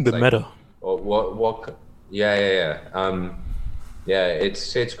lives. It's The meta. What? Yeah.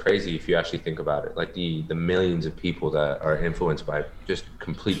 It's crazy if you actually think about it. Like the millions of people that are influenced by just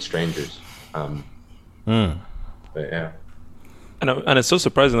complete strangers. But yeah. And it's so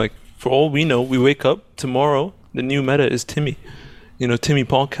surprising. Like, for all we know, we wake up tomorrow, the new meta is Timmy. Timmy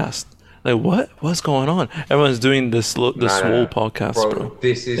podcast. Like, what's going on? Everyone's doing this Swole podcast, bro.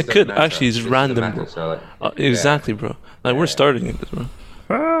 This is it could meta. Actually is random, bro. So exactly, bro. Like, we're starting it, bro.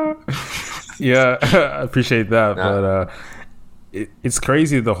 Yeah, I appreciate that, but it's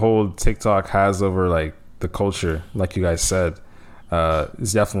crazy the whole TikTok has over like the culture, like you guys said.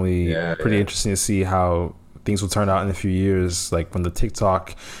 It's definitely pretty interesting to see how things will turn out in a few years, like when the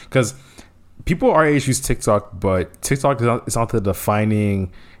TikTok, because people our age use TikTok, but TikTok is not the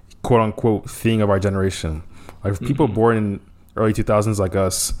defining quote unquote thing of our generation. Like for people born in early 2000s like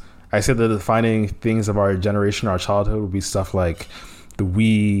us, I said the defining things of our generation, our childhood, would be stuff like the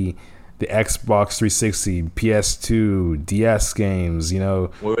Wii, the Xbox 360, PS2, DS games, Mario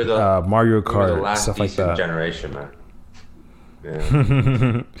Kart, stuff like that. Generation, man.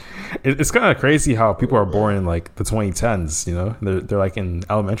 Yeah. It's kind of crazy how people are born in like the 2010s. They're like in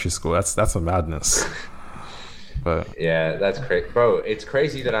elementary school. That's a madness. But yeah, that's crazy, bro. It's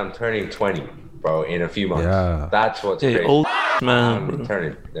crazy that I'm turning 20, bro, in a few months. Yeah, that's what's crazy. Old man, I'm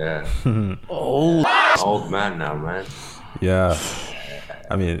turning. Yeah, old man now, man. Yeah.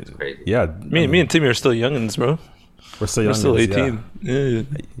 I mean, yeah. Me and Timmy are still youngins, bro. We're still youngins. We're still 18.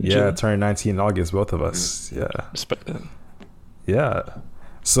 Yeah, turning 19 in August, both of us. Yeah. Respect that. Yeah.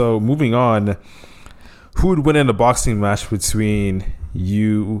 So moving on, who would win in a boxing match between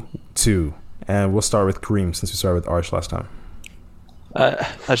you two? And we'll start with Kareem since we started with Arsh last time. I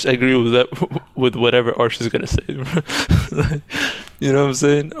just agree with that, with whatever Arsh is gonna say. You know what I'm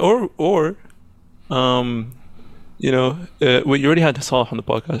saying? Or you already had Salah on the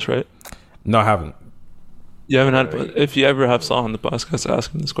podcast, right? No, I haven't. You haven't had. If you ever have Salah on the podcast,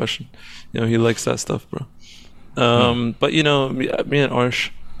 ask him this question. He likes that stuff, bro. But me and Arsh,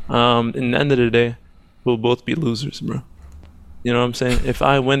 in the end of the day, we'll both be losers, bro. You know what I'm saying? If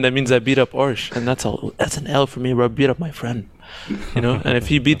I win, that means I beat up Arsh, and that's an L for me, bro. I beat up my friend, and if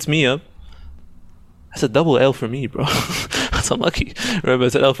he beats me up, that's a double L for me, bro. That's unlucky, right? But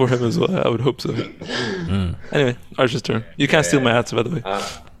it's an L for him as well. I would hope so. Anyway, Arsh's turn. You can't steal my hats, by the way.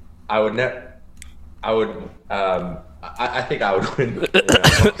 I would never. I would. I think I would win.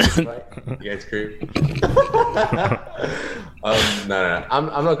 You guys agree? No.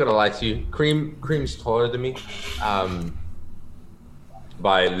 I'm not gonna lie to you. Cream's taller than me,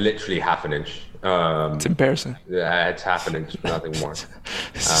 by literally half an inch. It's embarrassing. Yeah, it's half an inch, nothing more. It's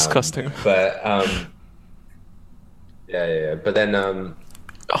disgusting. But yeah. But then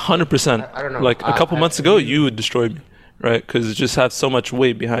 100%. I don't know. Like a couple months ago, you would destroy me, right? Because you just have so much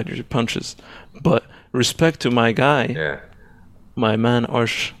weight behind your punches. But respect to my guy, my man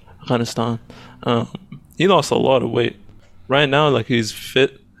Arsh Afghanistan. He lost a lot of weight. Right now, like he's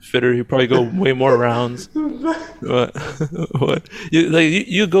fitter. He probably go way more rounds. What?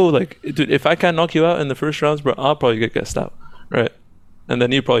 You go like, dude. If I can't knock you out in the first rounds, bro, I'll probably get gassed out, right? And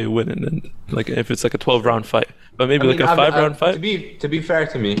then you probably win. And then like if it's like a 12-round fight, but maybe like a 5-round fight. To be fair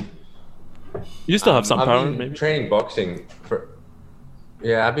to me, you still have some power. I've been training boxing for.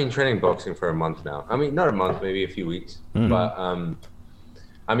 Yeah, I've been training boxing for a month now. I mean, not a month, maybe a few weeks. But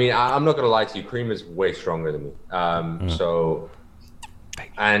I mean, I'm not gonna lie to you. Kareem is way stronger than me. So,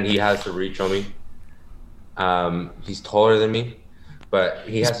 and he has the reach on me. He's taller than me, but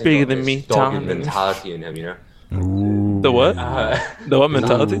he has bigger than me. Dogged mentality in him, Ooh. The what? The what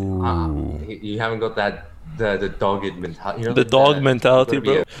mentality? You haven't got that. The dogged mentality. The dog mentality,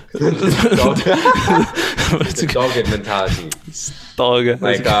 bro. It's a dogged mentality. Dog.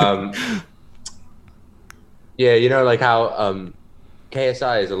 Like yeah, like how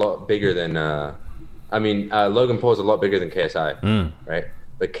KSI is a lot bigger than Logan Paul is a lot bigger than KSI, right?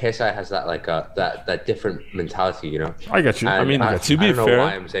 But KSI has that like that different mentality, I get you. And to be I fair, don't know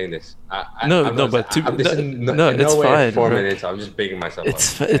why I'm saying this. It's fine. 4 minutes. I'm just bigging myself up.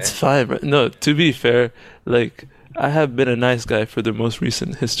 It's fine, bro. No, to be fair, like I have been a nice guy for the most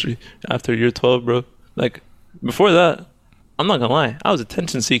recent history. After year 12, bro. Like before that, I'm not gonna lie, I was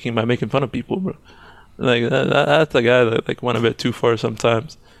attention seeking by making fun of people, bro. Like that's the guy that like went a bit too far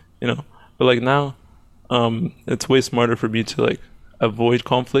sometimes, you know. But like now, it's way smarter for me to like avoid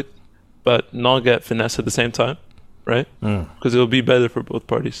conflict, but not get finesse at the same time, right? Because it'll be better for both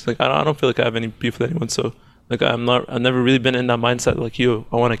parties. Like I don't feel like I have any beef with anyone, so like I've never really been in that mindset. Like yo,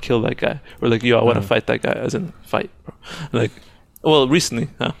 I want to kill that guy, or like yo, I want to fight that guy, as in fight, bro. Like, well, recently,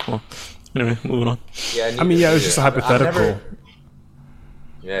 well, anyway, moving on. Yeah, I mean, yeah, it was just a hypothetical.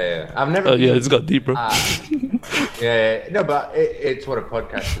 I've never. Oh yeah, it's got deep, bro. No, but it's what a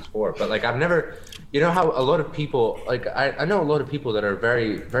podcast is for. But like, I've never, you know how a lot of people, like I know a lot of people that are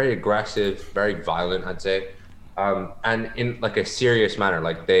very, very aggressive, very violent, I'd say, and in like a serious manner,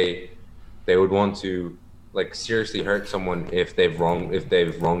 like they would want to like seriously hurt someone if they've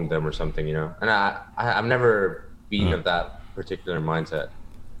wronged them or something, you know. And I've never been of that particular mindset.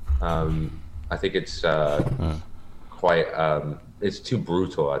 I think it's quite it's too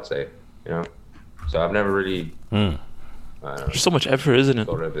brutal, I'd say, you know. So I've never really. There's so much effort, isn't it?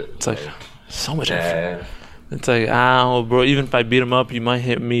 It's like so much effort. It's like, ow, bro. Even if I beat him up, you might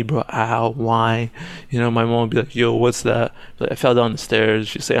hit me, bro. Ow, why? You know, my mom would be like, yo, what's that? Like, I fell down the stairs.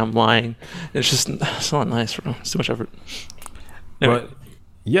 She'd say I'm lying. It's not nice, bro. It's too much effort. Anyway. But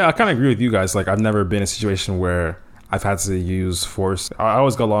yeah, I kind of agree with you guys. Like, I've never been in a situation where I've had to use force. I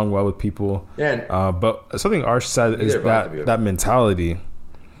always get along well with people. Yeah. But something Arsh said is that mentality,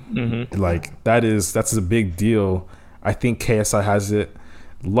 like that's a big deal. I think KSI has it.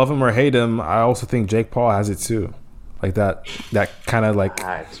 Love him or hate him, I also think Jake Paul has it too. Like that kind of like,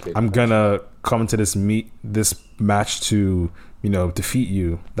 I'm gonna come into this match to, you know, defeat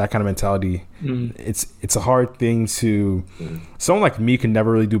you. That kind of mentality. It's a hard thing to. Someone like me can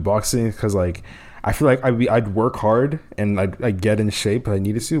never really do boxing because like I feel like I'd work hard and I'd get in shape if I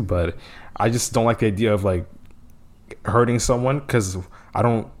needed to, but I just don't like the idea of like hurting someone because I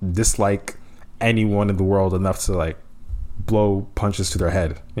don't dislike anyone in the world enough to like blow punches to their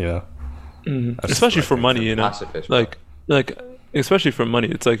head, you know. Especially for money, you know. Pacifist, like especially for money.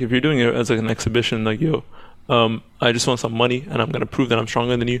 It's like if you're doing it as like an exhibition, like yo, I just want some money and I'm gonna prove that I'm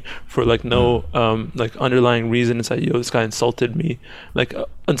stronger than you for like no like underlying reason. It's like yo, this guy insulted me. Like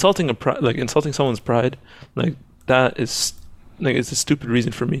insulting someone's pride, like that is like it's a stupid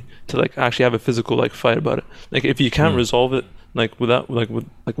reason for me to like actually have a physical like fight about it. Like if you can't resolve it like without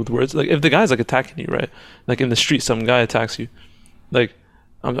with words, like if the guy's like attacking you, right? Like in the street, some guy attacks you, like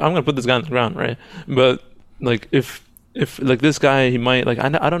I'm gonna put this guy on the ground, right? But like if like this guy, he might like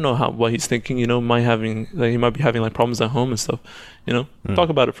I don't know what he's thinking, you know, he might be having like problems at home and stuff, you know. Talk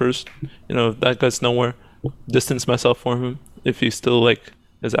about it first, you know. If that guy's nowhere, distance myself from him. If he still like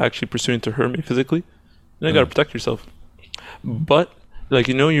is actually pursuing to hurt me physically, then you gotta protect yourself. But like,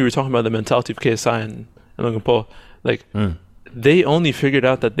 you know, you were talking about the mentality of KSI and Logan Paul, like they only figured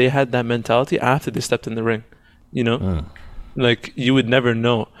out that they had that mentality after they stepped in the ring, you know. Like you would never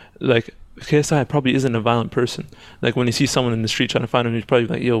know. Like KSI probably isn't a violent person. Like when you see someone in the street trying to find him, he's probably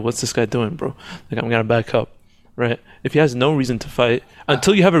like, yo, what's this guy doing, bro? Like I'm gonna back up, right? If he has no reason to fight,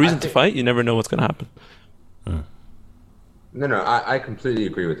 until you have a reason to fight, you never know what's gonna happen. No, I completely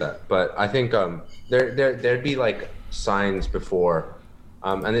agree with that. But I think there'd be like signs before,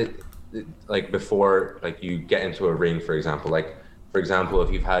 and it like before like you get into a ring, for example. Like for example, if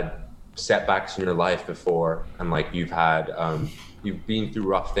you've had setbacks in your life before, and like you've been through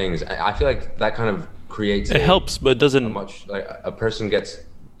rough things, I feel like that kind of creates. It helps, but it doesn't much. Like a person gets.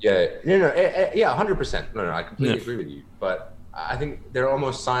 Yeah, 100%. No, I completely agree with you. But I think there are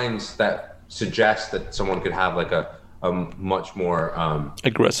almost signs that suggest that someone could have like a much more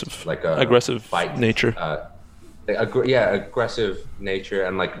aggressive, like aggressive fight nature. Aggressive nature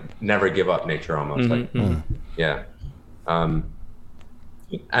and like never give up nature almost.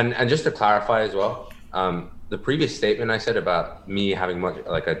 And just to clarify as well, the previous statement I said about me having much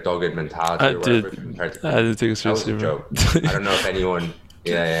like a dogged mentality or whatever compared to I didn't take it seriously. That was a joke. I don't know if anyone.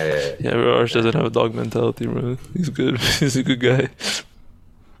 Yeah. Arsh doesn't have a dog mentality, bro. He's good. He's a good guy.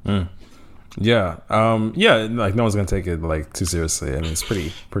 Yeah. Like no one's gonna take it like too seriously. I mean, it's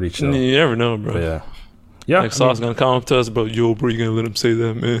pretty chill. You never know, bro. But yeah. Like Sauce gonna come up to us, bro. Yo, bro, you gonna let him say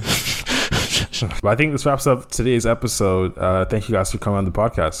that, man? But I think this wraps up today's episode. Thank you guys for coming on the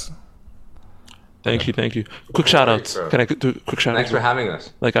podcast. Thank you. Quick shout outs. Can I do a quick shout out? Thanks for having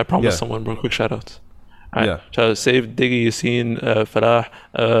us. Like I promised someone, bro. Quick shout outs. All right. Yeah. Shout out Save, Diggy, Yassine, Farah,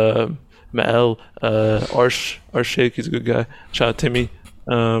 Ma'el, Arsh Sheikh, he's a good guy. Shout out Timmy.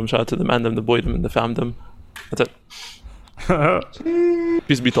 Shout out to the man them, the boy them, and the fam them. That's it.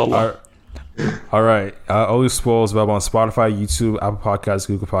 Peace be to Allah. All right. Always Swole is available on Spotify, YouTube, Apple Podcasts,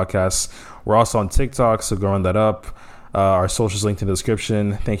 Google Podcasts. We're also on TikTok, so go run that up. Our socials linked in the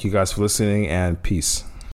description. Thank you guys for listening, and peace.